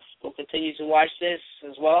we'll continue to watch this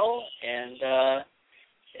as well. And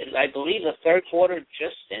I believe the third quarter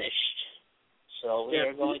just finished. So we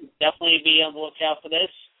are going to definitely be on the lookout for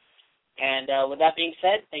this. And with that being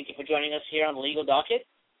said, thank you for joining us here on the Legal Docket.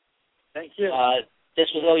 Thank you.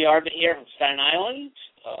 This was Ilya Arbit here from Staten Island,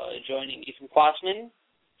 joining Ethan Kwassman.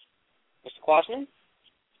 Mr. Kwassman?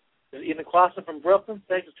 Ethan Kwassman from Brooklyn.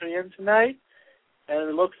 Thanks for tuning in tonight. And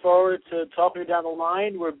we look forward to talking to you down the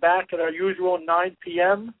line. We're back at our usual 9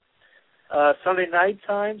 p.m. Sunday night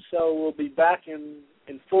time, so we'll be back in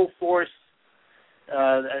full force.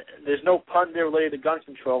 There's no pun there related to gun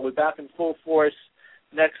control. We're back in full force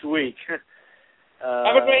next week.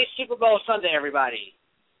 Have a great SuperBowl Sunday, everybody.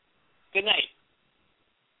 Good night.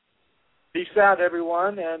 Peace out,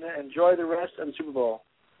 everyone, and enjoy the rest of the Super Bowl.